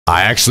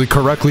I actually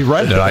correctly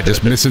read it. I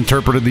just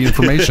misinterpreted the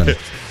information.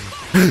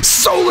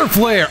 Solar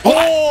flare.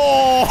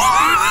 Oh!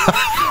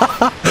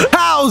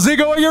 How's it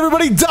going,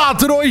 everybody?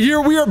 Dotodoya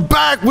here. We are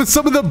back with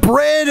some of the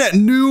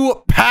brand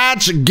new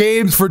patch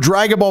games for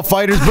Dragon Ball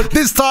Fighterz, but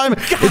this time,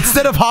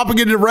 instead of hopping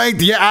into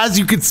ranked, yeah, as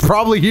you can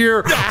probably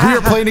hear, we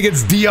are playing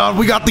against Dion.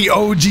 We got the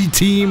OG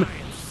team.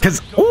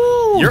 Because,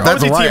 your OG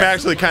team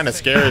actually kind of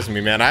scares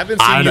me, man. I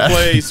haven't seen you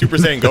play Super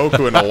Saiyan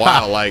Goku in a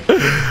while. Like,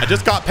 I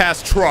just got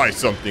past try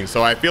something,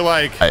 so I feel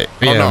like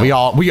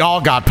yeah, we all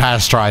got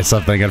past try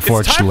something.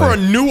 Unfortunately, it's time for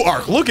a new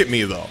arc. Look at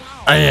me though.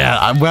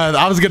 Yeah, well,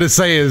 I was gonna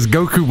say is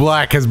GOKU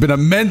Black has been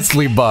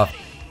immensely buffed.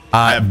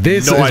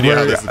 This is where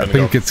I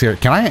think it's here.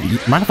 Can I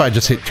mind if I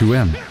just hit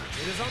 2M?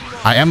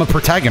 I am a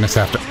protagonist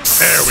after.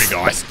 There we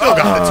go. I still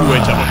got the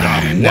 2H of a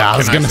god. Yeah, I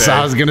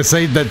was gonna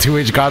say that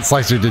 2H God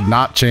Slicer did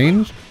not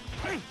change.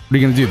 What are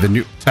you gonna do? The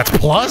new that's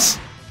plus?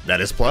 That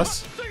is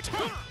plus.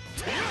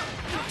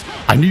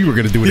 I knew you were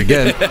gonna do it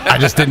again. I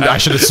just didn't. I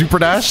should have super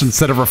dashed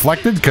instead of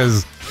reflected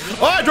because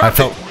I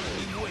felt.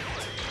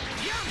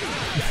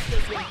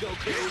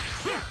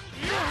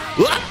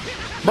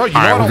 Bro, you know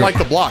I don't like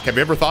the block. Have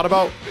you ever thought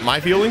about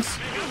my feelings?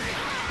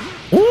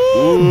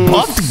 Ooh,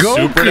 buffed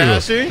Goku. Super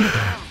dashing.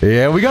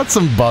 Yeah, we got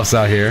some buffs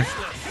out here.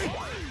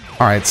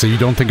 All right, so you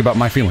don't think about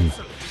my feelings.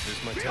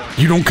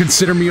 You don't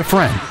consider me a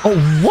friend. Oh,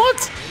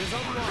 what?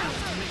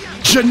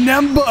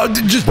 Janemba,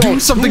 just do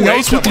something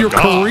else with your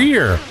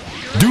career.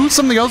 Do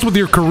something else with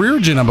your career,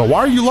 Janemba. Why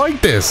are you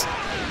like this?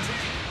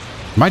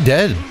 Am I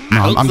dead?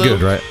 No, I'm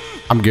good, right?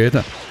 I'm good.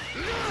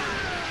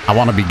 I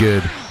want to be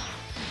good.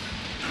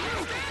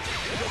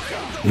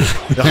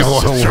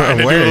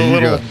 Where are you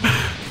going?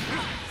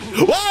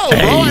 Whoa,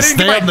 bro, hey,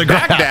 stay on the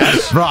ground.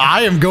 Bro,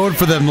 I am going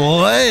for them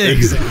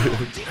legs.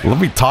 Let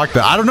me talk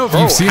that. I don't know if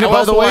you've seen it,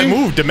 by the way. I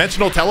move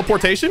dimensional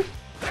teleportation?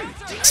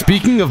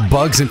 Speaking of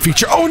bugs and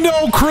feature, oh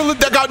no, Krillin,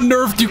 that got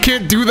nerfed. You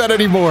can't do that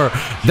anymore.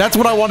 That's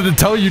what I wanted to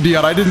tell you,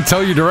 Dion. I didn't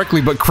tell you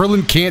directly, but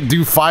Krillin can't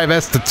do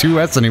 5S to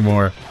 2S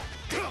anymore.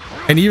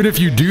 And even if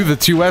you do the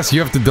 2S,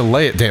 you have to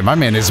delay it. Damn, my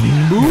man is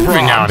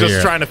moving out here. I'm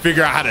just trying to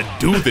figure out how to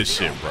do this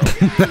shit, bro.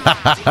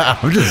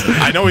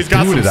 I know he's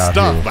got some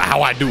stuff, but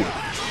how I do it.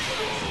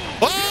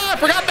 Oh, I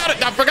forgot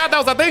that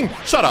was a thing.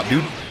 Shut up,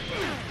 dude.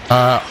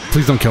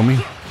 Please don't kill me.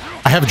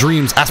 I have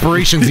dreams,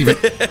 aspirations, even.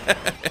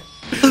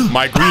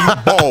 My green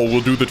ball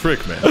will do the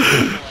trick, man.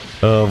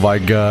 Oh my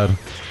god.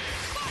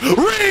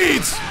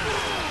 Reads!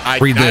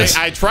 Read this.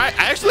 I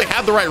actually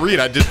had the right read.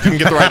 I just didn't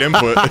get the right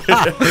input.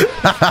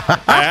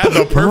 I had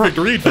the perfect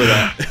read for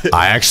that.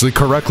 I actually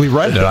correctly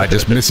read it. I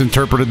just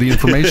misinterpreted the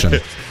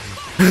information.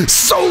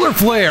 Solar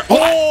flare.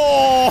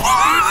 Oh!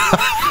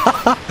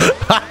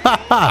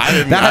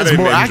 That has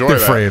more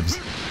active frames.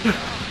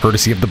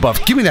 Courtesy of the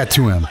buff. Give me that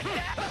 2M.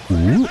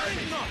 Ooh.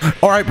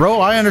 All right, bro.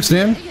 I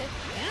understand.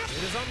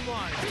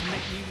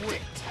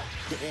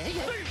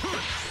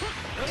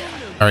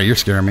 All right, you're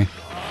scaring me.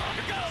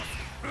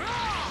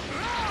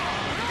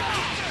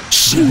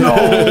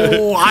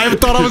 No, I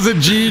thought I was a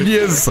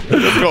genius. It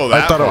doesn't go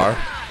that far.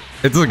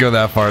 It doesn't go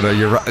that far, though.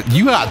 You're right.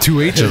 You got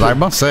 2 H's, I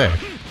must say.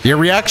 Your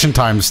reaction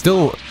time is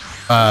still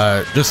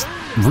just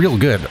real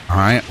good. All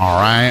right,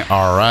 all right,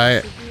 all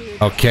right.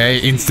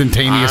 Okay,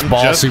 instantaneous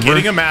ball just super.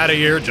 Getting him out of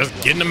here. Just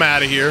getting him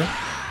out of here.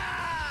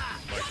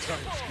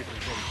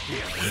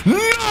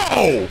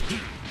 No!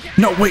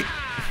 No, wait.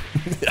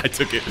 I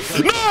took it.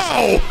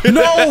 No!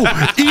 No!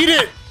 Eat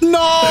it!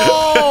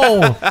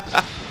 No!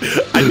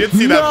 I did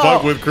see that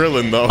bug with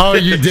Krillin, though. Oh,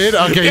 you did?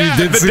 Okay, yeah,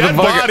 you did see the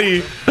bug.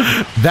 Body.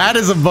 That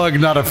is a bug,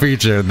 not a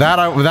feature. That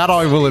I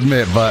will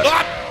admit, but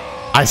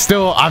I'm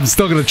still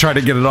gonna try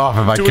to get it off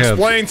if I can. To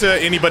explain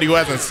to anybody who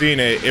hasn't seen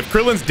it, if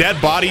Krillin's dead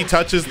body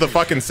touches the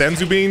fucking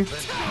Senzu bean,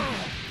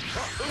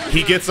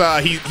 he gets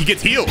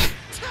healed.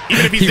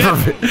 Even if he's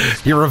dead.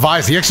 He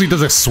revives. He actually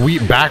does a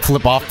sweet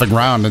backflip off the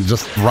ground and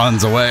just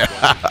runs away.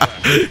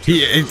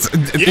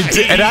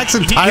 It acts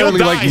entirely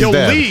like he's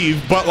dead. He'll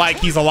leave, but like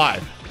he's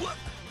alive.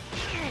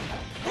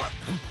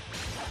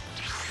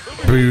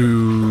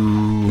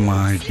 Boo!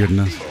 My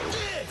goodness.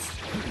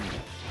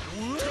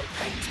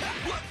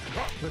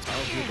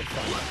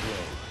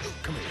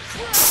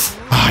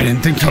 I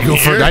didn't think you go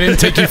for. I didn't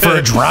take you for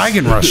a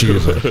Dragon Rush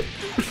user.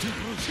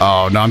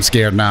 Oh no, I'm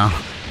scared now.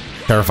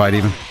 Terrified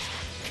even.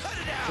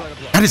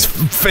 That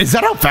is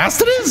that how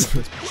fast it is?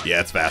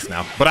 Yeah, it's fast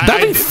now. But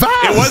that'd be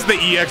fast. It was the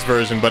EX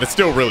version, but it's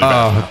still really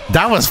fast.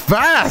 That was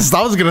fast.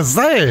 I was gonna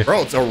say.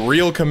 Bro, it's a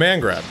real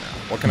command grab now.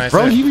 What can I say?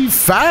 Bro, he be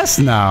fast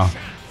now.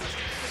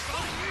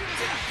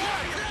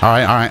 All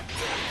right, all right.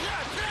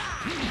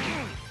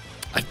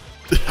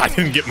 I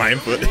didn't get my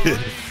input.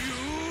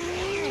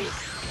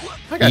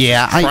 I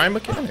got prime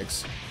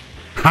mechanics.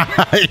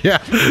 Yeah,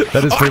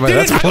 that is pretty much.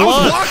 That's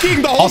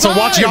plus. Also,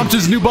 watch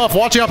Yamcha's new buff.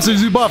 Watch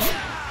Yamcha's new buff.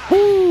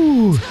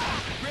 Woo.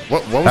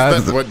 What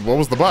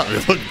was the buff?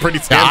 It looked pretty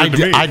standard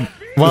to me.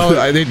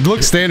 Well, it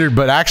looks standard,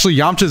 but actually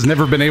Yamcha's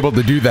never been able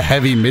to do the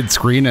heavy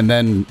mid-screen and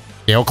then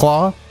Gale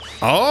Claw.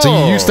 Oh.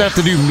 So you used to have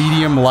to do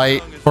medium,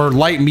 light, or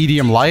light,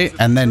 medium, light,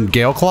 and then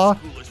Gale Claw.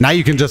 Now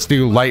you can just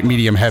do light,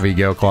 medium, heavy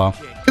Gale Claw.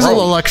 There's a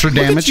little extra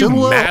damage. Look at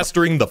you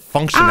mastering the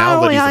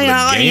functionalities of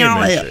the game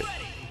and shit.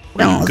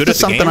 No, good at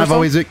something I've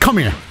always... Come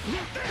here.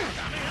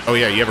 Oh,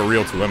 yeah, you have a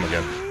real 2M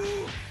again.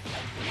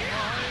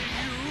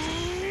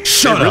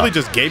 Shut up. They really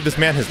just gave this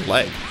man his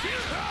leg.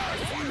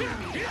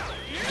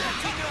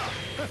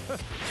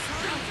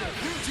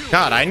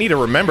 God, I need to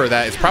remember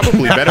that. It's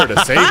probably better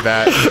to save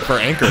that for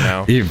Anchor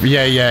now.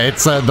 Yeah.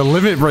 It's the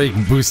limit break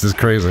boost is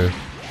crazy.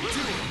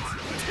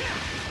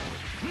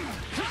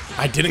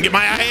 I didn't get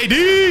my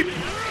IAD.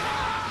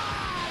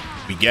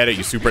 We get it.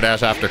 You super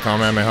dash after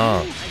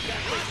Kamehameha.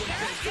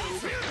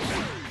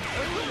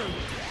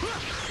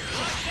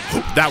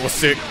 That was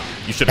sick.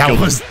 You should have killed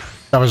him.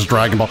 That was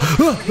Dragon Ball.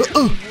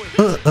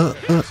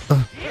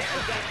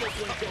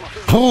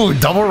 Oh,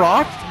 double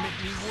rock?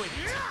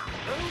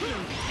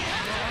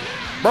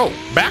 Bro,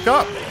 back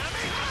up.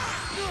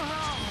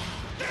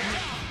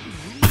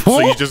 So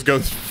you just go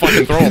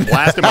fucking throw a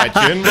blast in my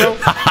chin, bro?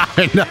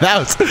 No,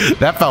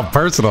 that felt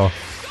personal.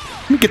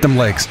 Let me get them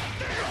legs.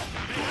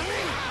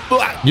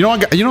 You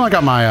know I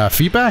got my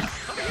feet back?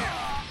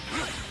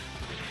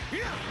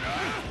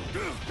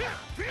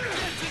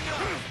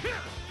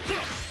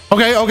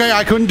 Okay,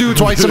 I couldn't do it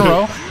twice in a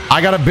row.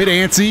 I got a bit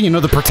antsy. You know,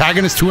 the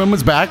protagonist 2M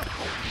was back.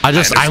 I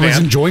was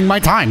enjoying my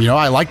time. You know,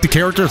 I like the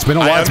character. It's been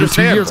a while. It's been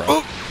 2 years.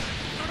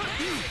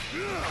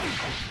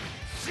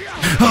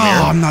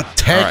 Oh, I'm not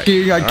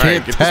teching. I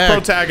can't get this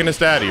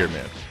protagonist out of here,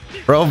 man.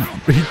 Bro,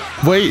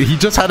 he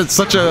just had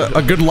such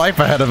a good life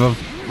ahead of him.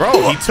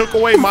 Bro, he took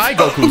away my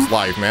Goku's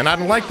life, man. I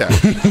don't like that.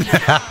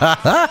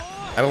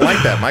 I don't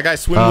like that. My guy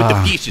swim with the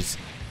fishes.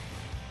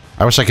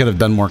 I wish I could have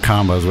done more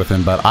combos with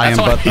him, but That's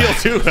how I feel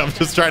too. I'm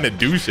just trying to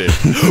do shit.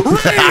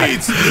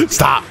 Raids!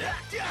 Stop.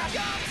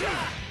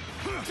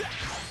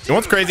 You know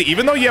what's crazy?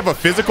 Even though you have a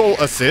physical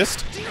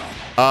assist,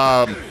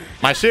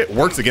 my shit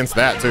works against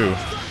that too.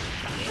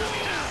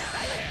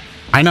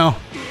 I know.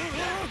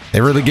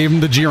 They really gave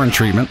him the Jiren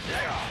treatment.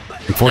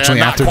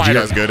 Unfortunately, not after quite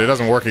Jiren, as good. It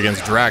doesn't work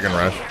against Dragon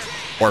Rush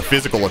or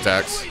physical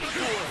attacks.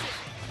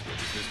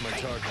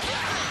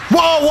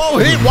 Whoa!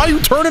 Hey, why are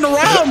you turning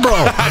around, bro?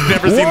 I've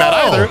never seen that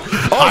either.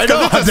 Oh, I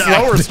know. It's a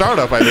slower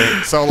startup, I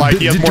think. So, like,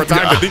 he has more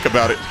time to think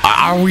about it.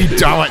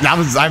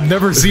 I've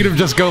never seen him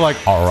just go like,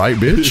 all right,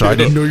 bitch, I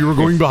didn't know you were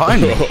going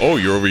behind me. Oh,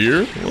 you're over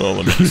here? Well,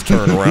 let me just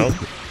turn around.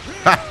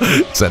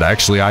 Said,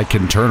 actually, I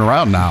can turn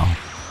around now.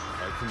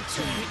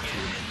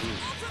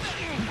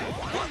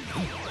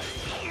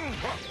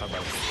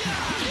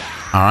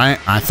 All right,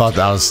 I thought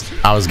that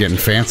I was getting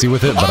fancy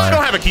with it, but I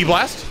don't have a key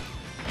blast.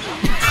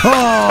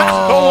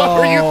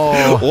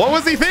 Oh, what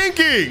was he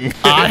thinking?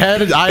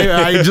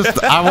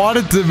 I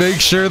wanted to make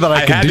sure that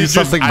I could do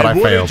something, but I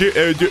failed.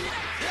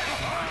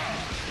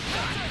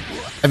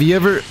 Have you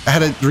ever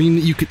had a dream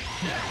that you could?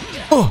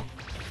 Oh,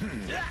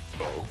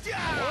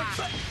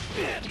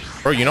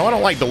 bro, you know I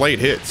don't like delayed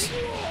hits.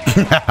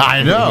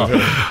 I know.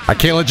 I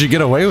can't let you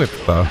get away with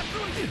it though.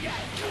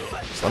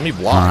 Just let me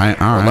block.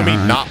 All right. Let me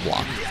not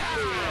block.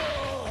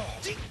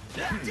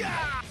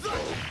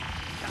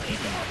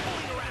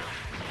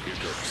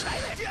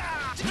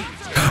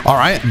 All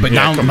right, but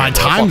now my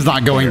time's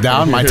not going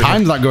down. My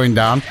time's not going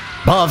down.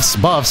 Buffs.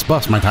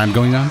 My time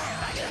going down.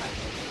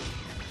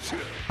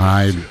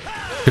 I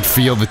could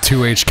feel the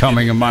 2H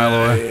coming a mile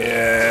away.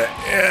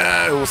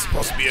 Yeah, it was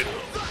supposed to be a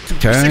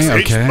 6H,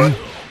 okay. But,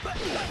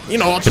 you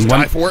know, I'll just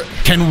die for it.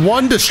 Can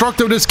one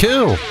Destructo Disc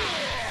kill?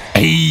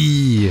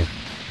 Hey.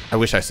 I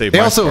wish I saved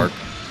my spark.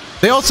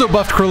 They also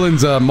buffed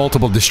Krillin's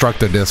multiple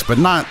Destructo Disc, but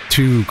not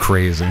too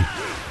crazy.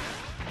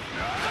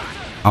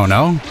 Oh,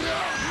 no?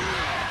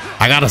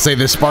 I gotta say,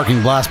 this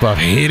Sparking Blast buff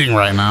hitting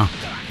right now.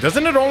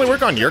 Doesn't it only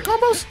work on your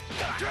combos?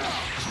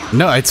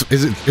 No,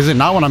 is it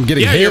not when I'm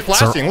getting hit? Yeah, you're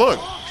flashing. Look,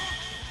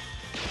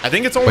 I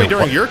think it's only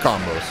during your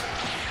combos.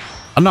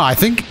 No, I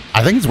think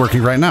it's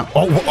working right now.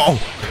 Oh,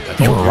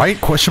 you were right?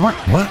 Question mark?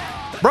 What?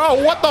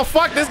 Bro, what the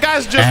fuck? This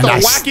guy's just a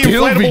wacky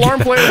inflatable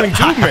arm flailing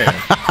tube man.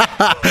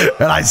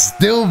 And I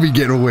still be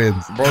getting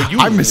wins. Bro,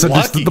 I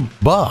misunderstood the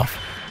buff.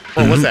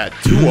 Bro, what's that?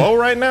 2-0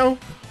 right now?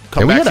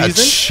 Hey, we got a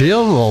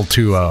chill little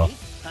 2-0.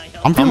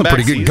 I'm feeling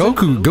pretty good.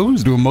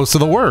 Goku's doing most of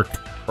the work.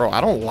 Bro,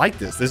 I don't like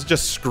this. This is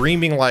just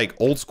screaming like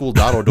old school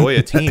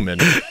Dotodoya team, and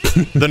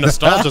the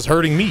nostalgia's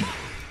hurting me.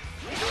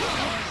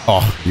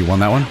 Oh, you won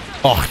that one?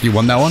 Oh, you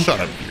won that one? Shut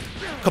up.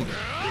 Come on.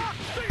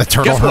 The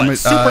Turtle Hermit.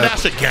 Super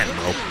dash again,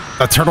 bro.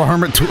 A Turtle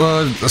Hermit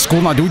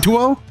school not doing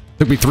 2-0?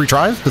 Took me 3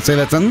 tries to say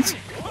that sentence?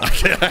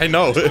 I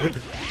know.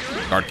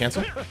 Guard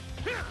cancel?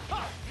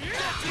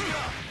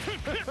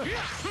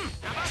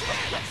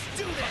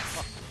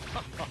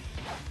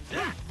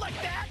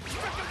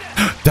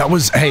 That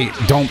was, hey,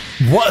 don't,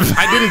 what?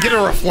 I didn't get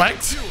a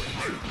reflect.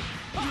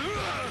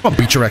 I'll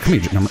beat your ass. Come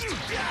here.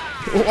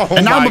 Oh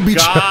and now I'm gonna beat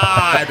you.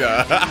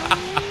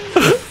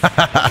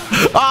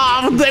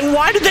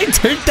 Why did they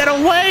take that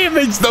away? It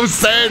makes no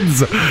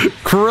sense.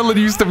 Krillin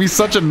used to be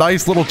such a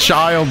nice little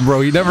child,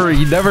 bro. He never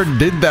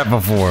did that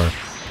before.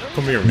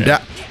 Come here,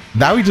 man.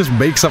 Now he just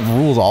makes up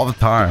rules all the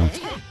time.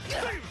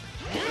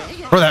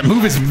 Bro, that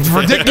move is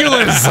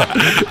ridiculous.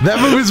 That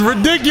move is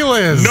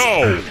ridiculous.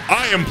 No,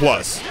 I am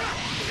plus.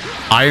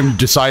 I am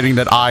deciding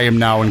that I am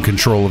now in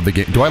control of the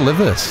game. Do I live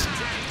this?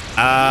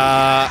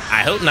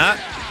 I hope not.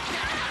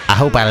 I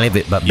hope I live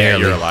it, but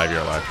barely. Yeah, you're alive.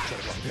 You're alive.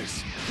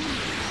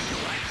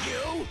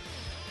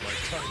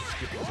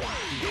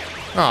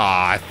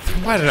 Aw,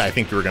 why did I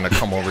think we were gonna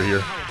come over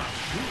here?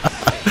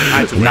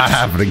 Not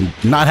happening.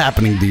 Not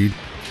happening, dude.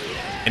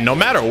 And no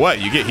matter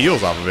what, you get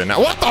heals off of it. Now,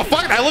 what the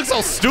fuck? I look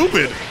so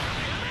stupid.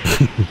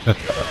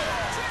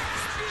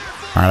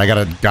 All right, I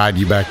gotta guide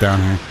you back down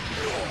here.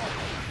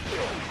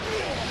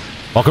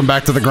 Welcome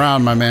back to the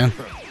ground, my man.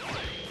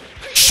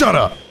 Shut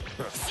up.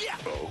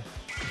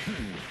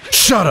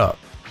 Shut up.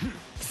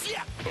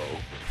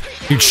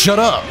 Dude, shut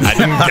up.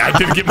 I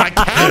didn't get my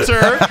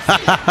counter.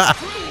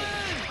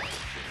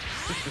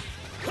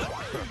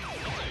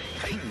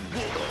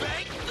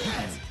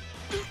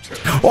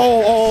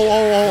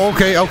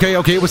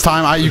 Okay. It was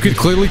time. You could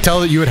clearly tell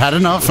that you had had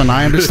enough, and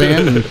I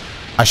understand. And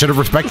I should have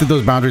respected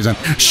those boundaries. And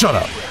shut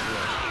up.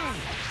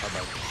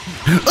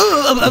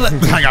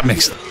 I got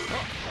mixed.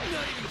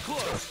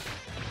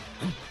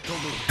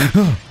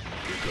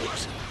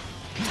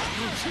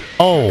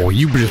 Oh,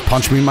 you just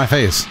punched me in my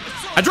face.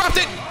 I dropped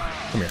it.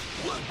 Come here.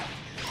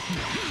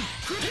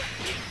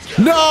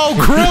 No,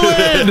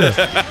 Krillin!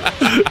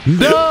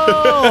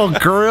 No,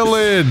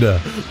 Krillin!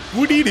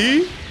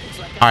 Woodie.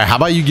 All right, how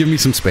about you give me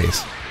some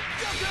space?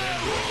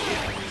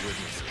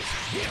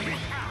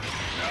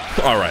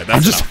 All right,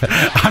 that's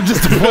I'm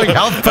just deploying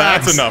health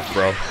packs. That's enough,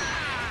 bro.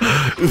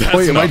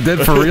 Wait, am I dead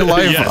for real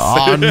life? Yes.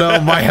 Oh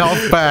no, my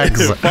health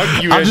packs.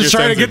 Fuck you. I'm just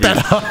trying to get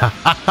that.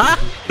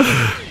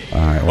 All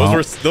right, well.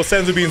 Those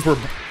senzu beans were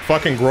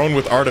fucking grown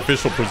with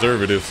artificial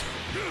preservatives.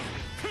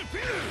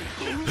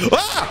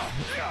 Ah!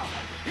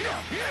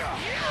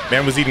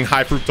 Man was eating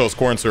high fructose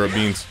corn syrup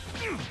beans.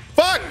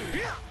 Fuck!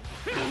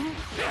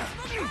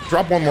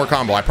 Drop one more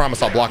combo. I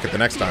promise I'll block it the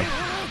next time.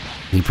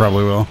 He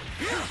probably will.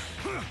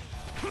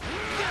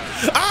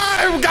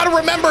 I gotta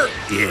remember.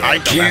 Yeah, I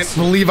can't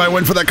believe I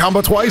went for that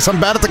combo twice. I'm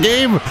bad at the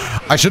game.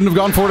 I shouldn't have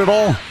gone for it at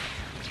all.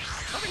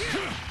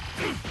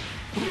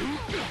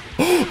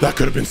 That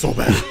could have been so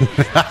bad.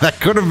 That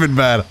could have been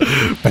bad.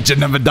 But you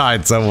never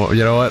died, so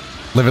you know what?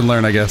 Live and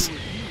learn, I guess.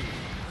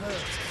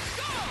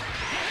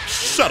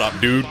 Shut up,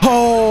 dude.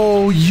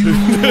 Oh, you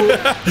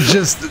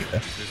just...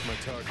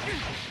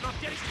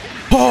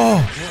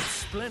 Oh!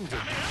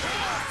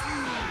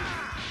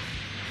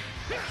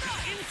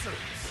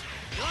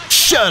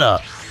 Shut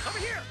up!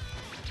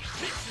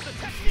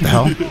 The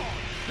hell?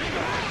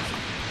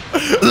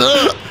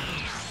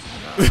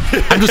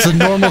 I'm just a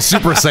normal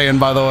Super Saiyan,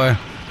 by the way.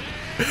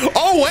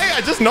 Oh wait,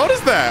 I just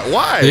noticed that.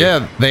 Why?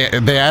 Yeah,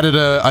 they added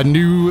a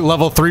new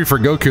level 3 for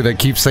Goku that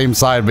keeps same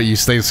side, but you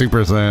stay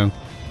Super Saiyan.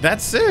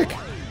 That's sick.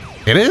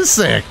 It is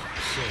sick.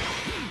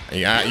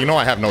 Yeah, you know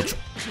I have no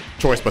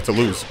choice but to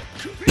lose.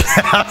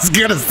 I was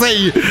gonna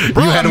say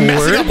Bro, you had I'm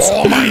messing up words.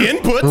 all my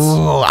inputs.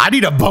 Ooh, I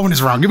need a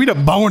bonus round. Give me the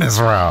bonus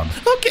round.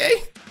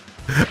 Okay.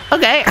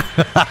 Okay.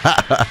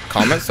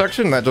 Comment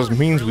section. That just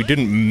means we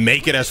didn't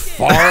make it as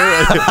far.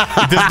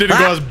 This didn't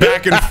go as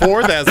back and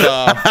forth as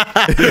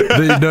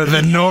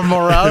the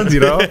normal rounds.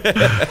 You know.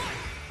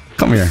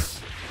 Come here.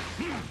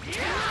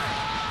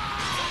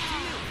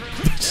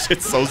 This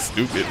shit's so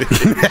stupid.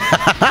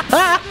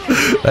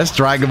 That's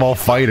Dragonball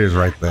Fighterz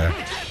right there.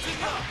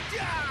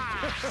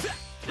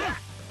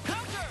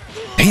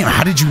 Damn,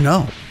 how did you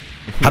know?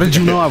 How did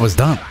you know I was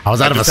done? I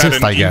was out of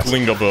assist, I guess.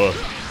 Inkling of a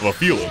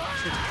feeling.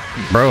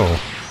 Bro,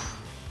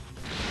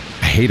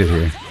 I hate it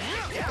here.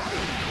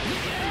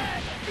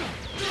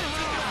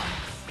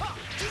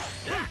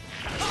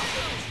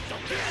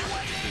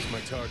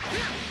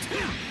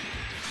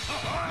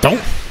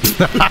 Don't.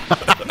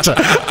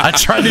 I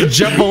tried to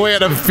jump away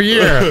out of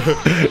fear.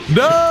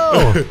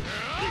 No.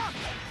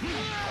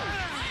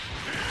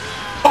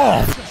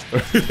 Oh.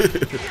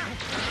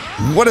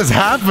 What is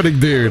happening,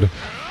 dude?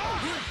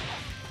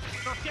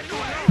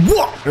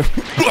 What?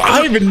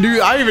 I even knew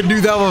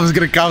that one was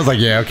gonna come. I was like,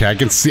 yeah, okay, I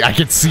can see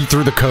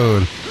through the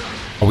code.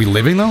 Are we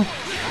living though?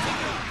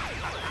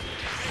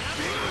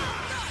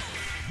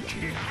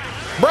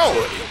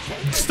 Bro,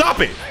 stop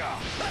it.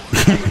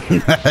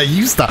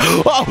 You stop.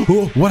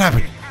 Oh, what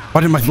happened?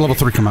 Why didn't my level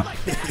 3 come out?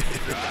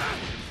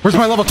 Where's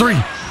my level 3?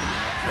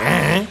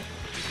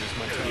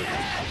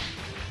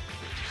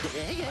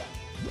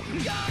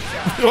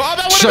 Oh,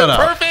 that Shut up.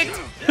 Perfect.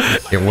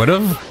 It would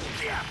have.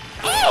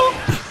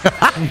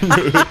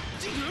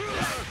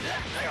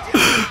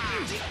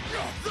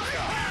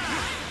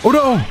 Oh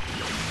no!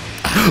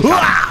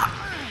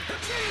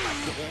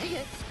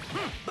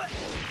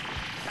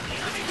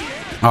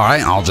 All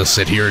right, I'll just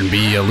sit here and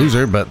be a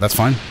loser, but that's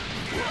fine.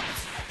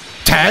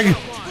 Tag.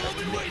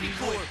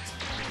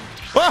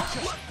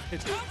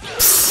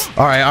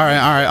 All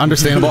right.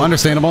 Understandable.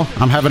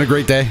 I'm having a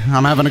great day.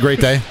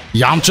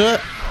 Yamcha.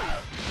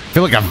 I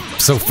feel like I'm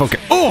so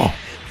focused. Oh!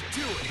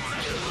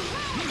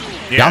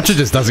 Yes. Yamcha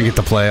just doesn't get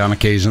to play on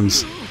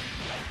occasions.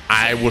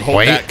 I would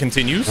hope that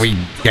continues. We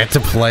get to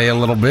play a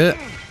little bit.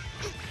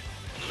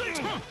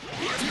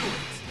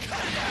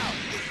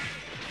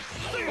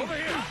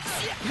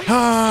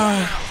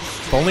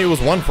 If only it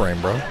was one frame,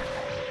 bro.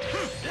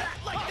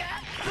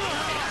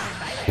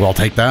 Well, I'll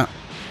take that.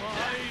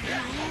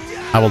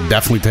 I will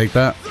definitely take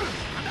that.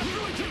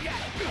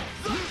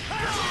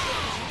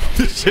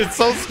 This shit's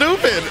so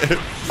stupid.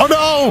 Oh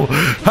no!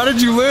 How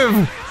did you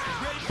live?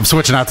 I'm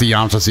switching out to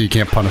Yamcha so you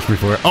can't punish me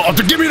for it. Oh,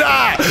 give me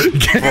that!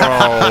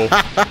 Bro.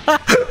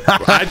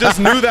 I just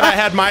knew that I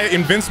had my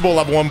invincible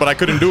level 1, but I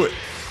couldn't do it.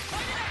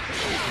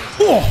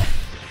 Oh.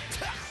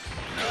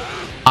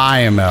 I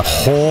am a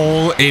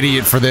whole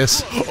idiot for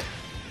this.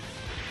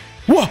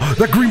 Whoa,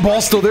 that green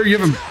ball's still there. You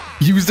haven't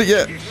used it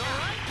yet.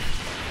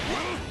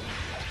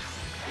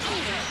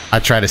 I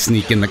try to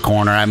sneak in the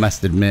corner, I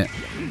must admit.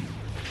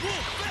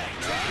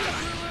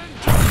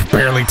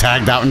 Barely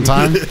tagged out in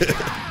time.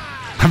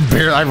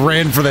 I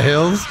ran for the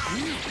hills.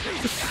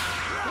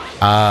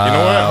 You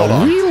know what? Hold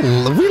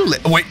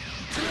on. Wait.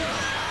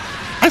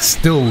 I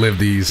still live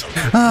these.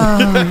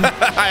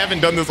 I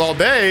haven't done this all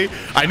day.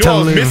 I knew I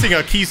was missing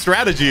a key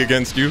strategy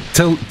against you.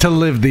 To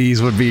live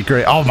these would be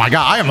great. Oh my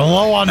god, I am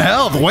low on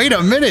health. Wait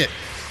a minute.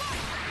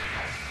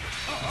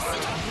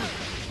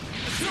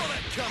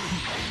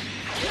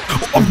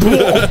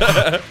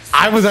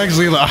 I was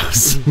actually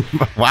lost.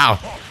 Wow.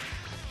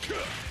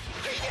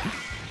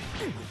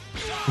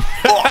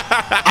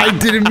 I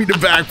didn't mean to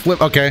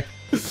backflip. Okay.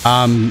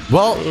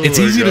 Well, it's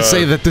easy to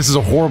say that this is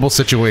a horrible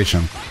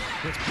situation.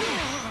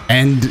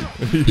 And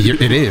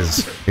it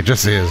is. It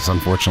just is,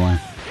 unfortunately.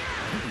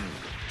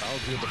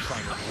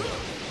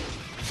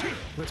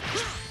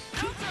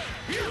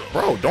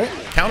 Bro, don't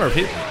counter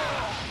hit.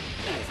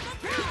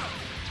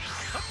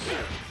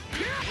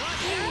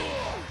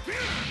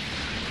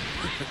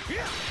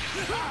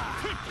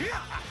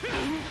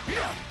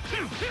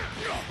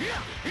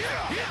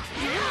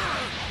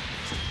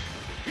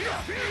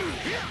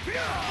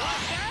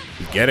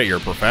 Get it, you're a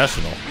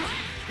professional.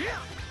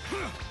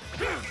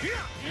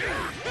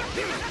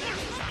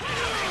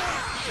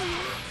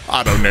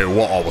 I don't know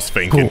what I was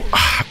thinking. Cool.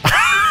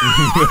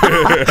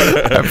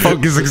 I'm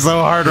focusing so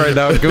hard right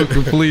now.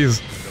 Goku, please.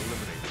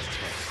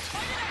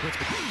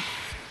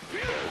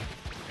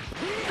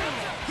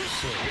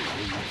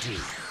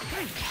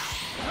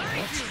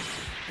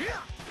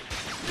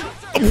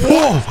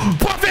 Whoa!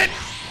 Buff it!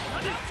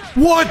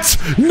 What?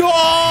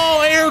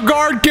 No! Air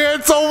guard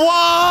cancel.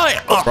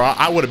 Why? Bro,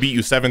 I would have beat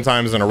you 7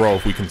 times in a row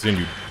if we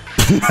continued.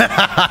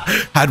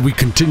 Had we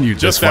continued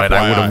this fight,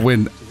 I would have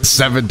won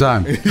 7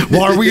 times.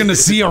 Well, are we going to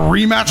see a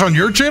rematch on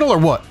your channel or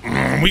what?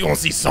 We going to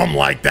see something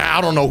like that.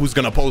 I don't know who's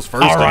going to post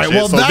first. All right,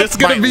 well, so that's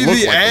going to be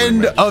the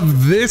end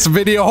of this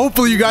video.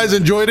 Hopefully, you guys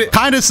enjoyed it.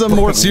 Kind of some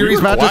more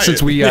serious matches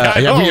since we...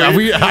 I know.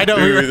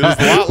 There's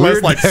a lot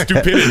less like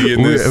stupidity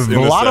in this. A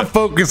lot of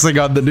focusing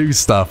on the new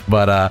stuff.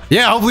 But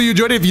yeah, hopefully you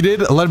enjoyed it. If you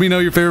did, let me know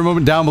your favorite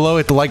moment down below.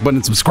 Hit the like button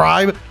and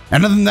subscribe.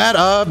 And other than that,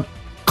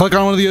 click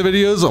on one of the other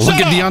videos. Look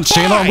at Deon's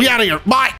channel. We out of here. Bye.